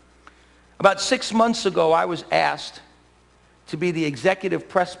 About 6 months ago, I was asked to be the executive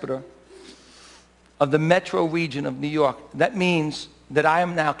presbyter of the metro region of New York. That means that I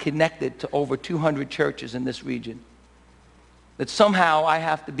am now connected to over 200 churches in this region. That somehow I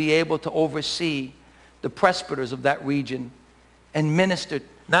have to be able to oversee the presbyters of that region and minister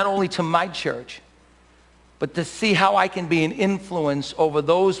not only to my church, but to see how I can be an influence over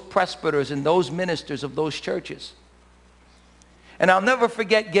those presbyters and those ministers of those churches. And I'll never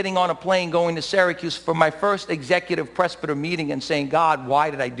forget getting on a plane going to Syracuse for my first executive presbyter meeting and saying, God, why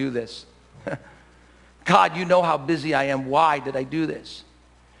did I do this? God, you know how busy I am. Why did I do this?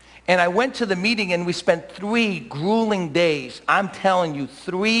 And I went to the meeting and we spent 3 grueling days. I'm telling you,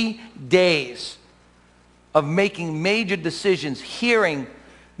 3 days of making major decisions, hearing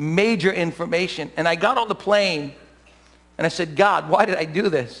major information. And I got on the plane and I said, God, why did I do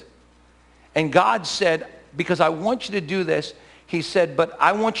this? And God said, because I want you to do this. He said, but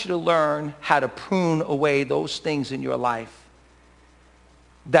I want you to learn how to prune away those things in your life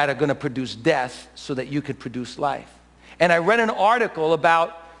that are going to produce death so that you could produce life. And I read an article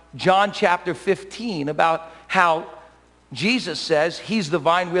about John chapter 15, about how Jesus says he's the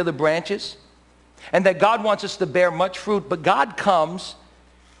vine, we're the branches, and that God wants us to bear much fruit, but God comes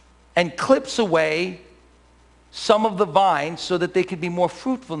and clips away some of the vines so that there could be more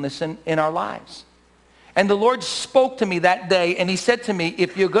fruitfulness in our lives. And the Lord spoke to me that day, and he said to me,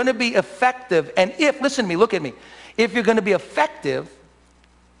 if you're going to be effective, and listen to me, look at me, if you're going to be effective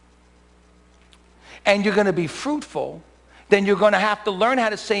and you're going to be fruitful, then you're going to have to learn how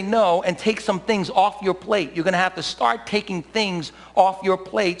to say no and take some things off your plate. You're going to have to start taking things off your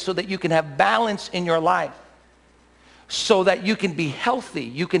plate so that you can have balance in your life, so that you can be healthy.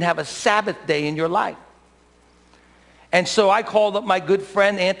 You can have a Sabbath day in your life. And so I called up my good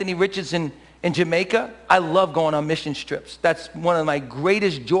friend Anthony Richards in Jamaica. I love going on mission trips. That's one of my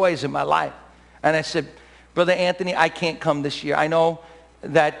greatest joys in my life. And I said, Brother Anthony, I can't come this year. I know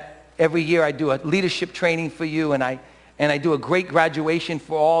that every year I do a leadership training for you, and I do a great graduation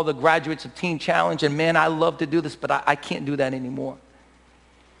for all the graduates of Teen Challenge. And man, I love to do this, but I can't do that anymore.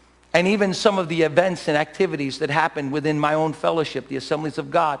 And even some of the events and activities that happen within my own fellowship, the Assemblies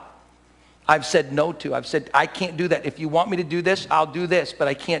of God, I've said no to. I've said, I can't do that. If you want me to do this, I'll do this, but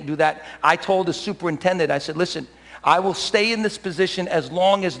I can't do that. I told the superintendent, I said, listen, I will stay in this position as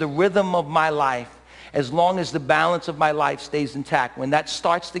long as the rhythm of my life, as long as the balance of my life stays intact. When that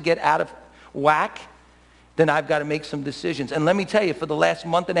starts to get out of whack, then I've got to make some decisions. And let me tell you, for the last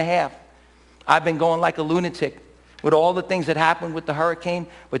month and a half, I've been going like a lunatic with all the things that happened with the hurricane.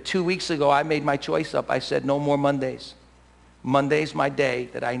 But 2 weeks ago, I made my choice up. I said, no more Mondays. Monday's my day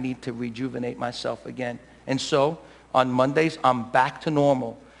that I need to rejuvenate myself again. And so on Mondays, I'm back to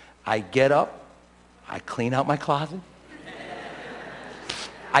normal. I get up, I clean out my closet.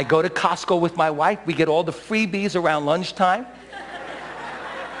 I go to Costco with my wife. We get all the freebies around lunchtime.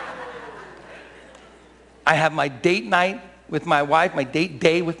 I have my date night with my wife, my date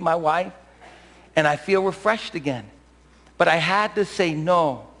day with my wife, and I feel refreshed again. But I had to say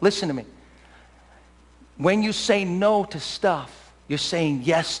no. Listen to me. When you say no to stuff, you're saying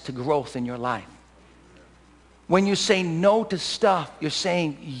yes to growth in your life. When you say no to stuff, you're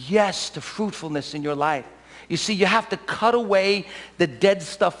saying yes to fruitfulness in your life. You see, you have to cut away the dead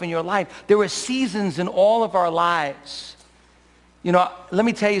stuff in your life. There are seasons in all of our lives. You know, let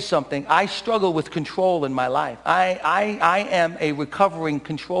me tell you something. I struggle with control in my life. I am a recovering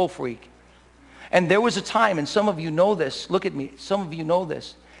control freak. And there was a time, and some of you know this, look at me, some of you know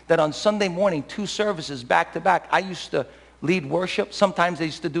this, that on Sunday morning, 2 services back to back, I used to lead worship. Sometimes I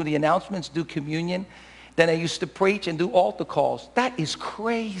used to do the announcements, do communion. Then I used to preach and do altar calls. That is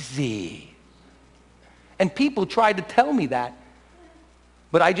crazy. And people tried to tell me that.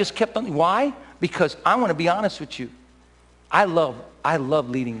 But I just kept on. Why? Because I want to be honest with you. I love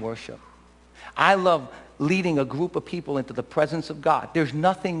leading worship. I love leading a group of people into the presence of God. There's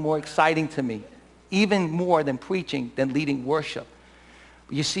nothing more exciting to me, even more than preaching, than leading worship.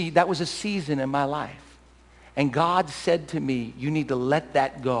 You see, that was a season in my life. And God said to me, you need to let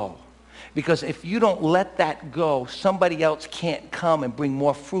that go. Because if you don't let that go, somebody else can't come and bring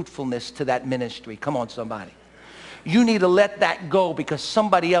more fruitfulness to that ministry. Come on, somebody. You need to let that go because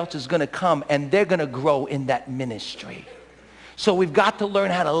somebody else is going to come and they're going to grow in that ministry. So we've got to learn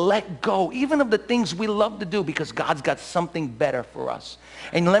how to let go, even of the things we love to do, because God's got something better for us.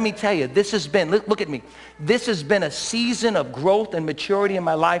 And let me tell you, this has been, look at me, this has been a season of growth and maturity in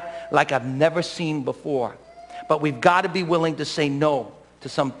my life like I've never seen before. But we've got to be willing to say no to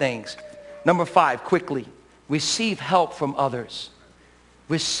some things. Number 5, quickly, receive help from others.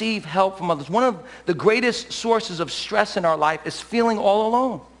 Receive help from others. One of the greatest sources of stress in our life is feeling all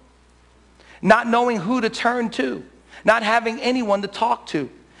alone. Not knowing who to turn to. Not having anyone to talk to.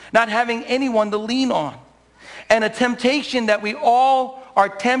 Not having anyone to lean on. And a temptation that we all are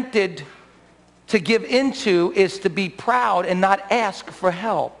tempted to give into is to be proud and not ask for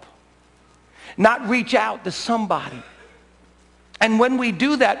help. Not reach out to somebody. And when we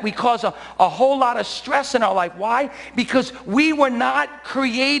do that, we cause a whole lot of stress in our life. Why? Because we were not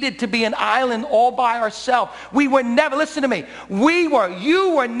created to be an island all by ourselves. We were never, listen to me,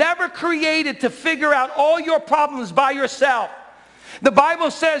 you were never created to figure out all your problems by yourself. The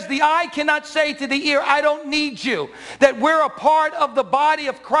Bible says the eye cannot say to the ear, I don't need you. That we're a part of the body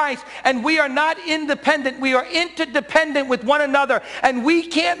of Christ, and we are not independent. We are interdependent with one another, and we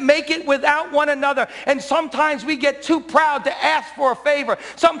can't make it without one another. And sometimes we get too proud to ask for a favor.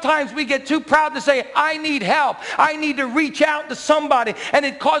 Sometimes we get too proud to say, I need help. I need to reach out to somebody. And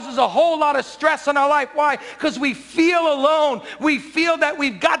it causes a whole lot of stress in our life. Why? Because we feel alone. We feel that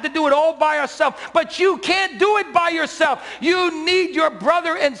we've got to do it all by ourselves. But you can't do it by yourself. You need your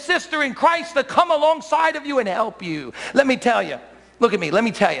brother and sister in Christ to come alongside of you and help you. Let me tell you. Look at me. Let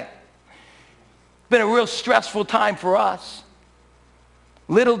me tell you. It's been a real stressful time for us.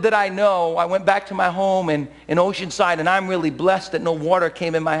 Little did I know, I went back to my home in Oceanside, and I'm really blessed that no water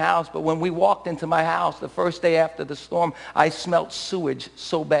came in my house. But when we walked into my house the first day after the storm, I smelled sewage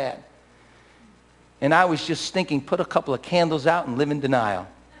so bad. And I was just thinking, put a couple of candles out and live in denial.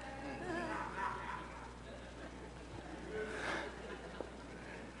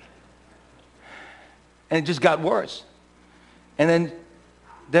 And it just got worse. And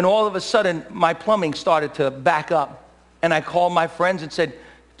then all of a sudden, my plumbing started to back up. And I called my friends and said,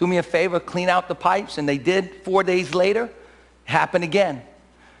 do me a favor, clean out the pipes. And they did. 4 days later, happened again.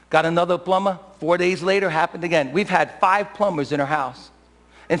 Got another plumber. 4 days later, happened again. We've had 5 plumbers in our house.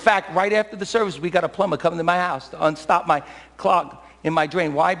 In fact, right after the service, we got a plumber coming to my house to unstop my clog in my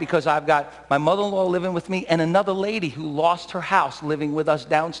drain. Why? Because I've got my mother-in-law living with me and another lady who lost her house living with us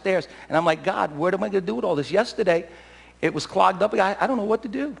downstairs. And I'm like, God, what am I going to do with all this? Yesterday, it was clogged up. I don't know what to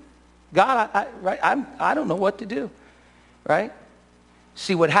do. God, I don't know what to do. Right?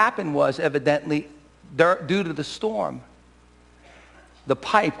 See, what happened was, evidently, due to the storm, the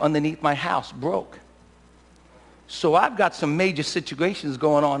pipe underneath my house broke. So I've got some major situations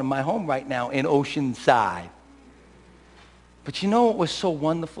going on in my home right now in Oceanside. But you know what was so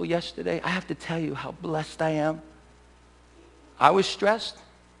wonderful yesterday? I have to tell you how blessed I am. I was stressed,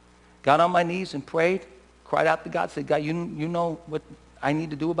 got on my knees and prayed, cried out to God, said, God, you know what I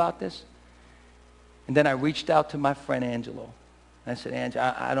need to do about this? And then I reached out to my friend Angelo. And I said, Ange,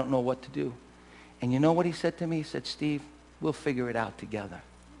 I don't know what to do. And you know what he said to me? He said, Steve, we'll figure it out together.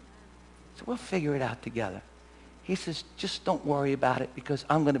 So we'll figure it out together. He says, just don't worry about it because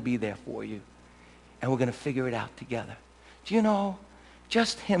I'm going to be there for you. And we're going to figure it out together. Do you know,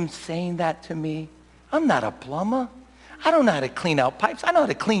 just him saying that to me, I'm not a plumber. I don't know how to clean out pipes. I know how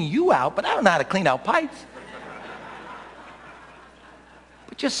to clean you out, but I don't know how to clean out pipes.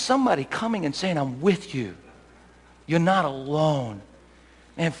 But just somebody coming and saying, I'm with you. You're not alone.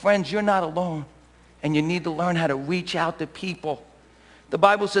 And friends, you're not alone. And you need to learn how to reach out to people. The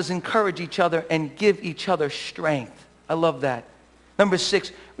Bible says encourage each other and give each other strength. I love that. Number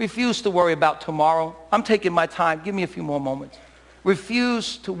 6, refuse to worry about tomorrow. I'm taking my time. Give me a few more moments.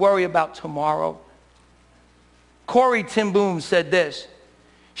 Refuse to worry about tomorrow. Corrie ten Boom said this.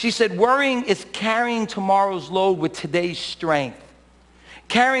 She said, worrying is carrying tomorrow's load with today's strength.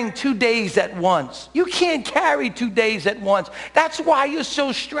 Carrying 2 days at once. You can't carry 2 days at once. That's why you're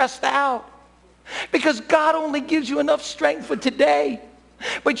so stressed out. Because God only gives you enough strength for today.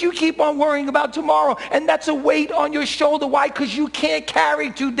 But you keep on worrying about tomorrow, and that's a weight on your shoulder. Why? Because you can't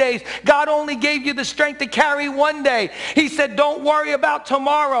carry 2 days. God only gave you the strength to carry 1 day. He said, don't worry about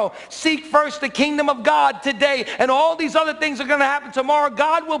tomorrow. Seek first the kingdom of God today, and all these other things are going to happen tomorrow.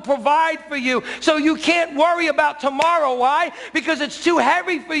 God will provide for you. So you can't worry about tomorrow. Why? Because it's too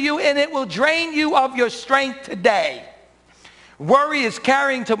heavy for you, and it will drain you of your strength today. Worry is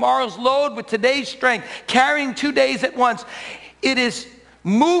carrying tomorrow's load with today's strength, carrying 2 days at once. It is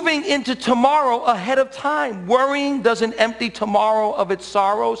moving into tomorrow ahead of time. Worrying doesn't empty tomorrow of its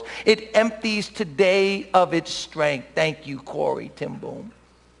sorrows. It empties today of its strength. Thank you, Corrie ten Boom.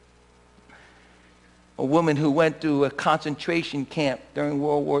 A woman who went through a concentration camp during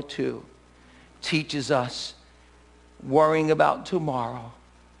World War II teaches us worrying about tomorrow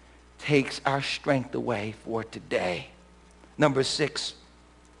takes our strength away for today. Number 6,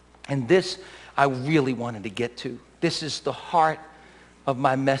 and this I really wanted to get to. This is the heart of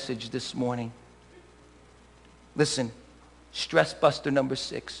my message this morning. Listen, Stress buster number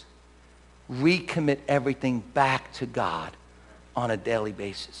 6. Recommit everything back to God on a daily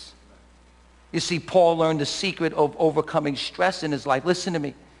basis. You see, Paul learned the secret of overcoming stress in his life. Listen to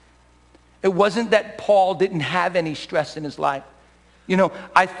me. It wasn't that Paul didn't have any stress in his life. You know,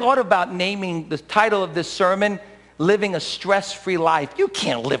 I thought about naming the title of this sermon, Living a Stress-Free Life. You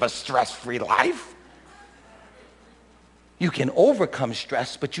can't live a stress-free life. You can overcome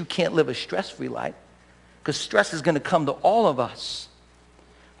stress, but you can't live a stress-free life, because stress is going to come to all of us.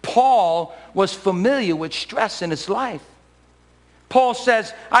 Paul was familiar with stress in his life. Paul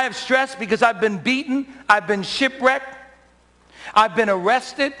says, I have stress because I've been beaten, I've been shipwrecked, I've been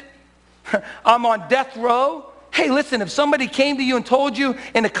arrested, I'm on death row. Hey, listen, if somebody came to you and told you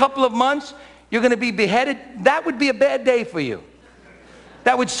in a couple of months you're going to be beheaded, that would be a bad day for you.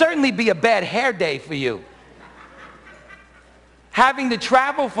 That would certainly be a bad hair day for you. Having to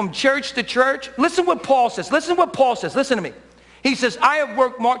travel from church to church. Listen what Paul says. Listen what Paul says. Listen to me. He says, I have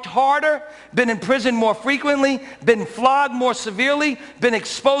worked much harder, been in prison more frequently, been flogged more severely, been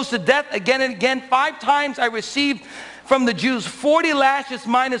exposed to death again and again. 5 times I received from the Jews 40 lashes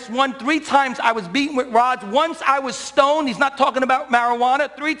minus 1. 3 times I was beaten with rods. Once I was stoned. He's not talking about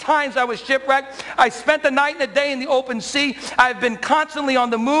marijuana. 3 times I was shipwrecked. I spent the night and the day in the open sea. I've been constantly on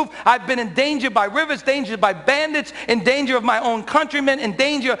the move. I've been in danger by rivers, danger by bandits, in danger of my own countrymen, in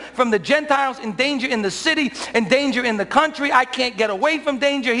danger from the Gentiles, in danger in the city, in danger in the country. I can't get away from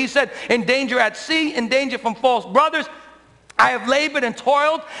danger. He said, in danger at sea, in danger from false brothers. I have labored and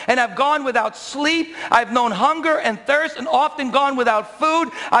toiled, and I've gone without sleep. I've known hunger and thirst, and often gone without food.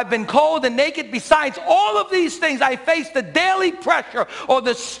 I've been cold and naked. Besides all of these things, I face the daily pressure or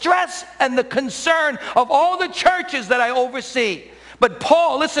the stress and the concern of all the churches that I oversee. But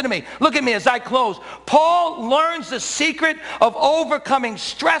Paul, listen to me. Look at me as I close. Paul learns the secret of overcoming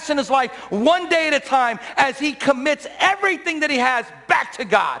stress in his life one day at a time as he commits everything that he has back to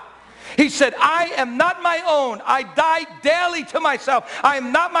God. He said, I am not my own. I die daily to myself. I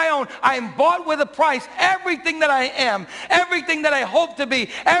am not my own. I am bought with a price. Everything that I am, everything that I hope to be,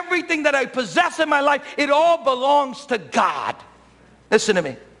 everything that I possess in my life, it all belongs to God. Listen to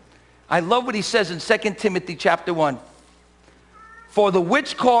me. I love what he says in 2 Timothy chapter 1. For the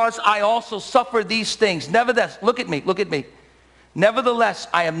which cause I also suffer these things. Nevertheless, look at me, look at me. Nevertheless,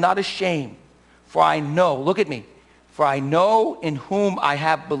 I am not ashamed, for I know, look at me, for I know in whom I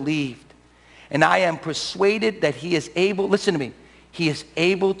have believed, and I am persuaded that he is able, listen to me, he is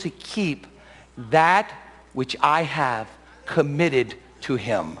able to keep that which I have committed to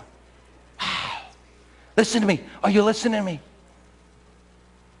him. Wow. Listen to me. Are you listening to me?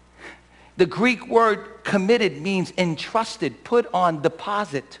 The Greek word committed means entrusted, put on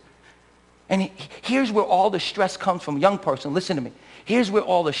deposit. And here's where all the stress comes from. Young person, listen to me. Here's where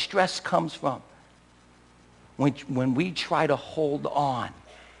all the stress comes from. When we try to hold on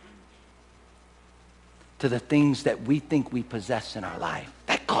to the things that we think we possess in our life,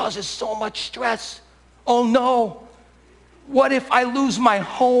 that causes so much stress. Oh no, what if I lose my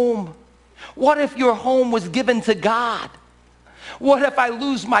home? What if your home was given to God? What if I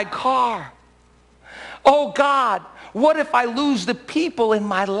lose my car? Oh God, what if I lose the people in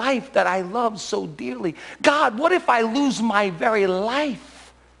my life that I love so dearly? God, what if I lose my very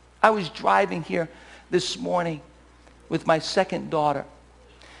life? I was driving here this morning with my second daughter,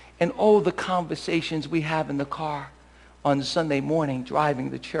 and oh, the conversations we have in the car on Sunday morning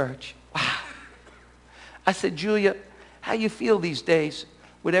driving to church. Wow. I said, Julia, how you feel these days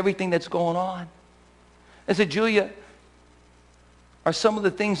with everything that's going on? I said, Julia, are some of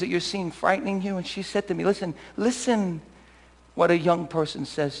the things that you're seeing frightening you? And she said to me, listen what a young person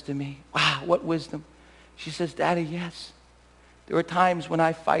says to me. Wow, what wisdom. She says, Daddy, yes, there are times when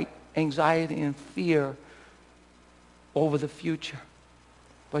I fight anxiety and fear over the future.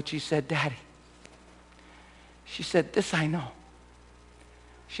 But she said, Daddy, she said, this I know.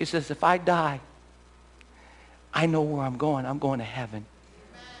 She says, if I die, I know where I'm going. I'm going to heaven.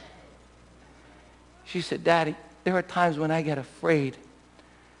 She said, Daddy, there are times when I get afraid,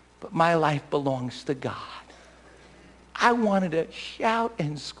 but my life belongs to God. I wanted to shout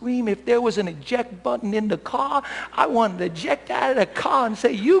and scream. If there was an eject button in the car, I wanted to eject out of the car and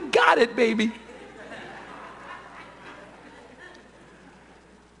say, you got it, baby.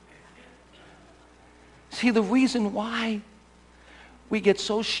 See, the reason why we get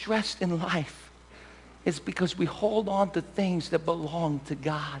so stressed in life is because we hold on to things that belong to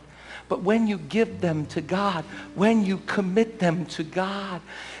God. But when you give them to God, when you commit them to God,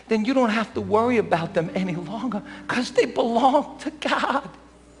 then you don't have to worry about them any longer because they belong to God.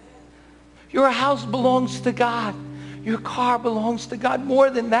 Your house belongs to God. Your car belongs to God. More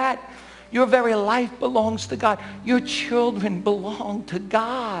than that, Your very life belongs to God. Your children belong to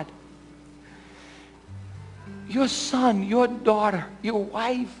God. Your son, your daughter, your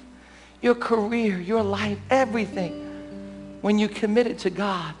wife, your career, your life, everything. When you commit it to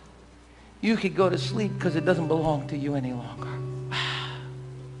God, you could go to sleep because it doesn't belong to you any longer.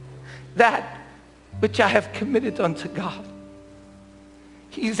 That which I have committed unto God,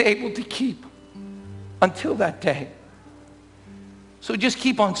 He's able to keep until that day. So just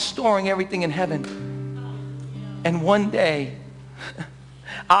keep on storing everything in heaven. And one day,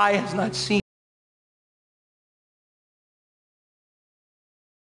 eye has not seen,